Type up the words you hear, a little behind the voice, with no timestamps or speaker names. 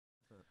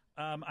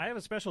I have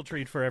a special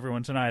treat for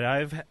everyone tonight.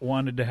 I've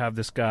wanted to have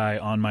this guy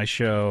on my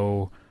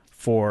show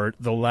for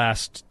the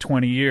last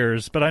 20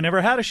 years, but I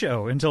never had a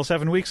show until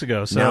 7 weeks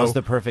ago. So now's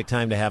the perfect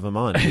time to have him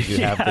on. Did you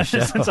have the show?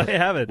 Since I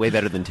have it. Way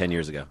better than 10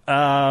 years ago.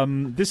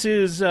 This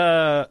is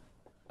a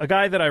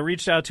guy that I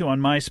reached out to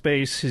on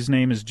MySpace. His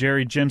name is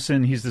Jerry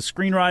Jimpsen. He's the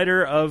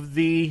screenwriter of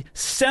the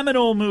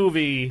seminal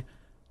movie,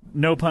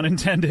 no pun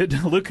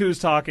intended, Look Who's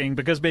Talking,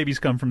 because babies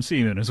come from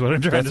semen, is what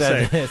I'm trying to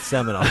say. It's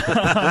seminal.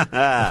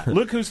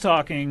 Look Who's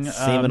Talking.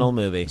 Seminal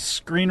movie.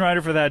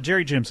 Screenwriter for that,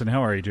 Jerry Jimpsen.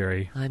 How are you,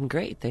 Jerry? I'm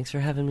great. Thanks for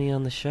having me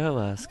on the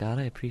show, Scott.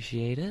 I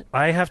appreciate it.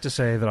 I have to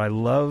say that I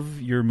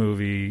love your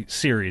movie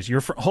series,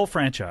 your whole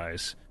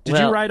franchise. Did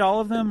you write all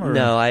of them? Or?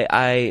 No,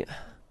 I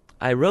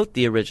wrote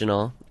the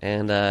original,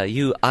 and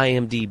you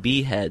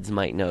IMDb heads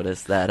might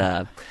notice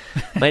that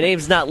my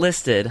name's not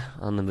listed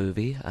on the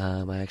movie.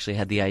 I actually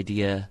had the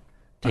idea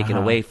taken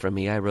away from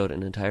me. I wrote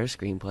an entire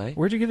screenplay.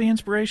 Where'd you get the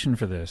inspiration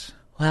for this?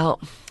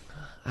 Well,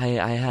 I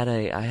had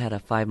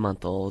a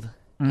 5-month-old,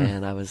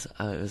 and I was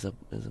a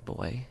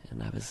boy,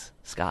 and I was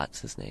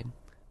Scott's his name,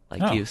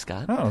 like you,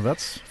 Scott. Oh,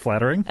 that's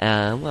flattering.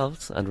 Well,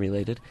 it's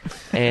unrelated.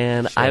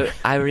 And sure.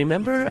 I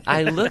remember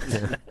I looked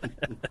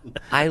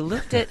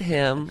at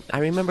him. I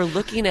remember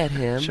looking at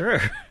him. Sure.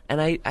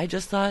 And I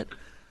just thought,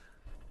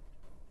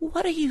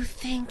 what are you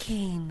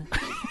thinking?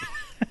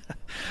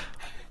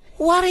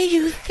 What are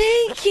you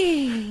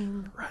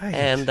thinking? Right.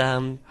 And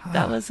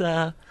that was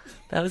the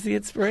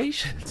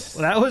inspiration.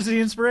 Well, that was the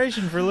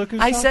inspiration for Look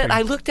Who's Talking.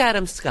 I looked at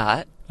him,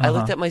 Scott. I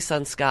looked at my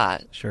son,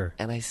 Scott. Sure.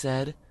 And I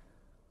said,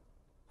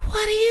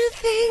 what are you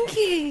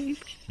thinking?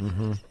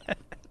 Mm-hmm.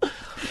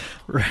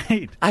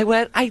 Right.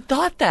 I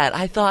thought that.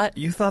 I thought.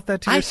 You thought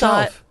that to yourself.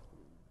 I thought,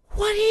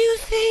 what are you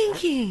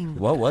thinking?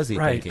 What was he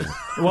thinking?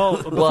 Well,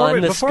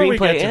 the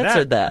screenplay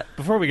answered that.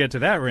 Before we get to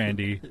that,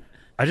 Randy,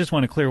 I just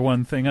want to clear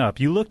one thing up.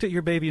 You looked at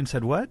your baby and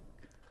said, what?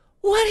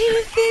 What are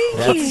you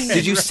thinking?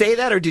 Did you say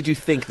that or did you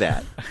think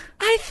that?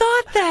 I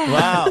thought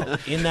that. Wow.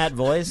 In that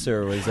voice,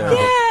 or was there...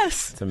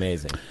 Yes. It's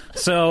amazing.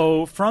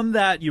 So from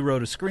that, you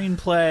wrote a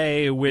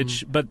screenplay,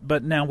 which...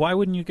 But now, why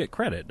wouldn't you get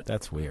credit?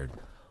 That's weird.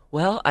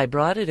 Well, I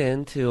brought it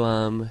in to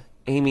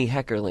Amy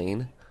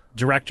Heckerling.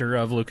 Director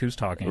of Look Who's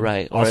Talking.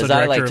 Right. Or Also as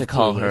I like director to of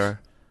call Clueless. her,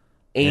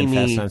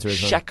 Amy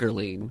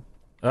Scheckerling.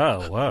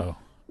 Oh, wow.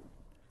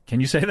 Can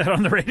you say that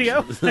on the radio?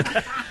 Is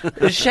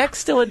Sheck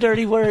still a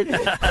dirty word?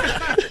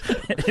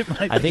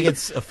 I think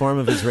it's a form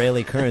of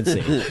Israeli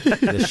currency,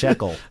 the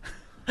shekel.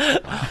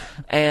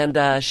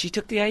 And she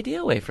took the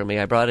idea away from me.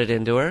 I brought it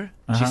into her.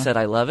 She said,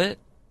 I love it.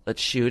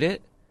 Let's shoot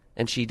it.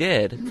 And she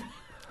did.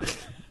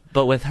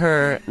 But with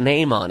her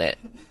name on it.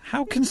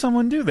 How can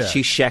someone do that?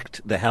 She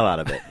shecked the hell out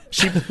of it.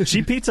 She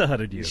Pizza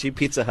Hutted you. She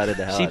Pizza Hutted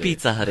the hell out of it. She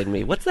Pizza Hutted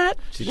me. What's that?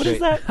 What is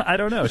that? I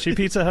don't know. She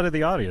Pizza Hutted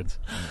the audience.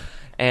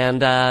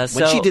 And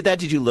when she did that,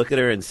 did you look at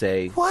her and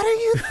say, what are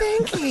you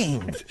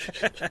thinking?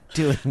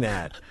 Doing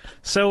that.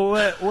 So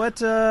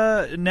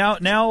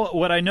now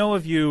what I know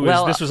of you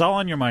is this was all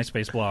on your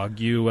MySpace blog.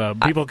 You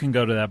people can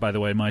go to that, by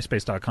the way,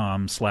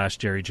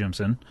 myspace.com/Jerry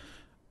Jimpsen.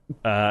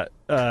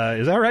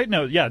 Is that right?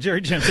 No, yeah,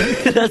 Jerry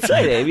Jimpsen. That's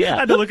my name. Yeah. I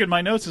had to look at my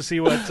notes to see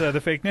what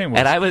the fake name was.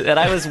 And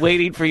I was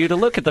waiting for you to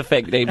look at the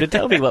fake name to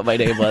tell me what my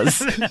name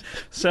was.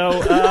 So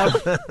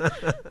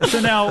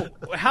now,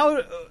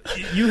 how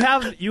you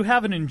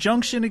have an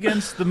injunction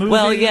against the movie?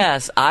 Well,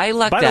 yes, I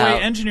lucked out. By the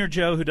way, Engineer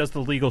Joe, who does the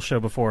legal show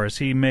before us,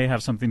 he may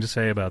have something to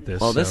say about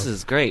this. Well, this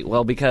is great.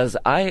 Well, because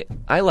I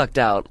lucked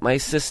out. My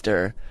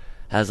sister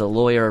has a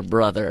lawyer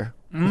brother.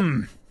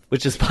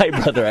 Which is my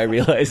brother, I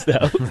realize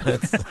now.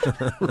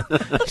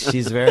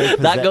 She's very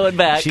not going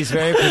back. She's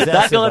very possessive.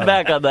 Not going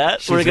back on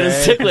that. We're going to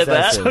stick with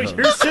that. So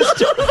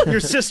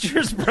your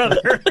sister's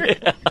brother.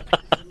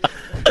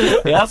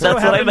 Yeah, that's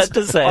what I meant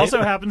to say.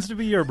 Also happens to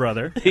be your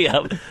brother.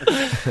 Yeah.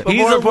 But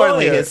more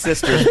importantly, his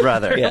sister's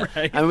brother. Yeah.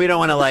 Right. And we don't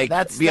want to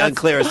be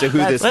unclear as to who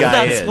this Let's guy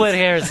not is. split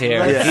hairs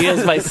here. Yeah. He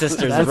is my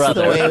sister's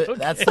brother.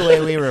 That's the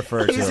way we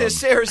refer to him. He's his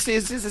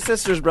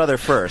sister's brother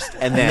first,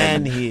 and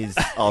then he's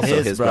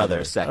also his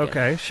brother second.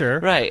 Okay,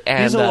 sure. Right.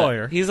 And, he's a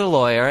lawyer. He's a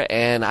lawyer,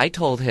 and I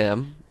told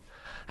him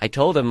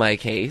my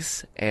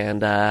case,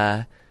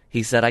 and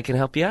he said I can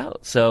help you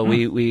out. So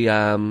we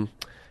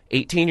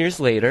 18 years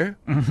later,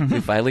 we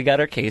finally got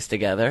our case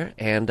together,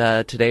 and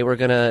today we're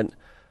gonna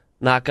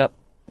walk up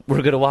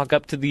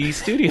to the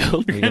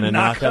studio. You're gonna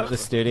knock up the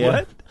studio?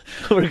 What?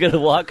 We're gonna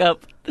walk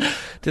up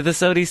to the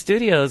Sony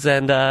studios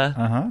and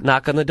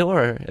knock on the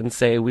door and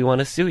say, we want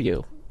to sue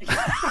you. Is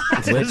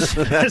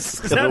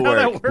that how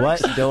that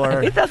works? What door?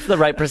 I think that's the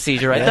right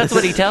procedure, right? That's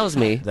what he tells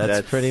me.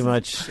 That's pretty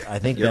much. I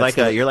think you're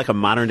like a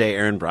modern day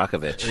Aaron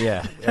Brockovich.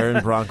 Yeah,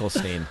 Aaron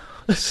Bronkelstein.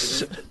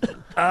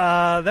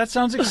 That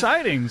sounds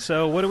exciting.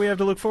 So what do we have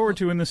to look forward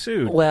to in the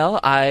suit? Well,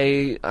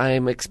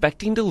 I'm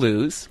expecting to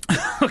lose.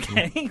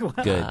 Okay. Well,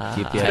 Good.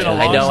 Keep the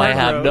I know I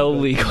have no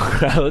legal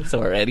grounds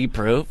or any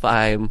proof.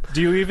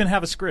 Do you even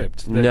have a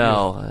script?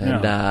 No.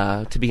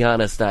 And to be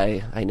honest,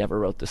 I never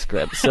wrote the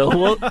script.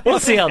 So we'll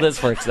see how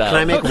this works out.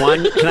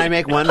 Can I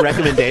make one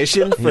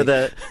recommendation for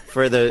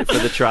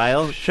the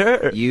trial?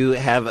 Sure. You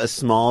have a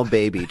small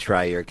baby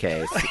try your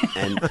case,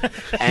 and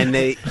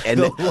the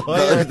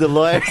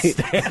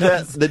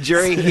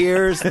jury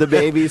hears the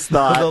baby's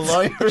thoughts. The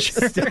lawyer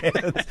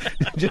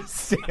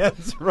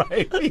stands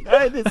right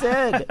behind his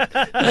head.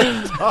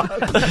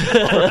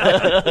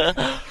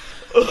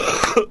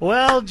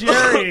 Well,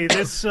 Jerry,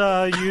 this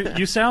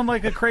you sound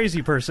like a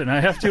crazy person, I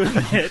have to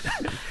admit.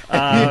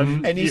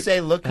 And you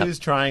say, "Look who's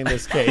trying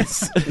this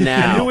case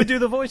now." And who would do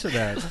the voice of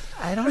that?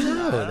 I don't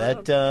know.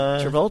 That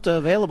Travolta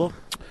available.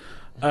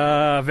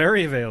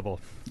 Very available.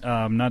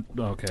 Not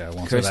okay. I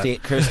won't say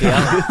that. Kirstie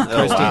Alley.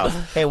 Oh, wow.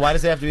 Hey, why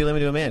does it have to be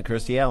limited to a man?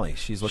 Kirstie Alley.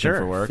 She's looking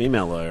for work.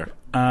 Female lawyer.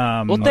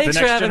 Well, thanks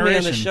for having me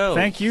on the show.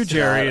 Thank you,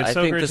 Jerry. It's I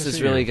so think great this to is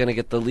see really you. going to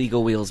get the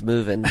legal wheels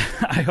moving.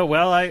 I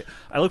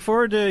look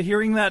forward to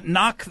hearing that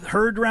knock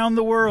heard round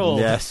the world.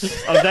 Yes.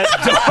 Of that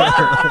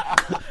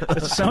door.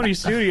 At Sony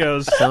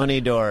Studios.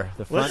 Sony door.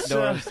 The front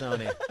door of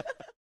Sony.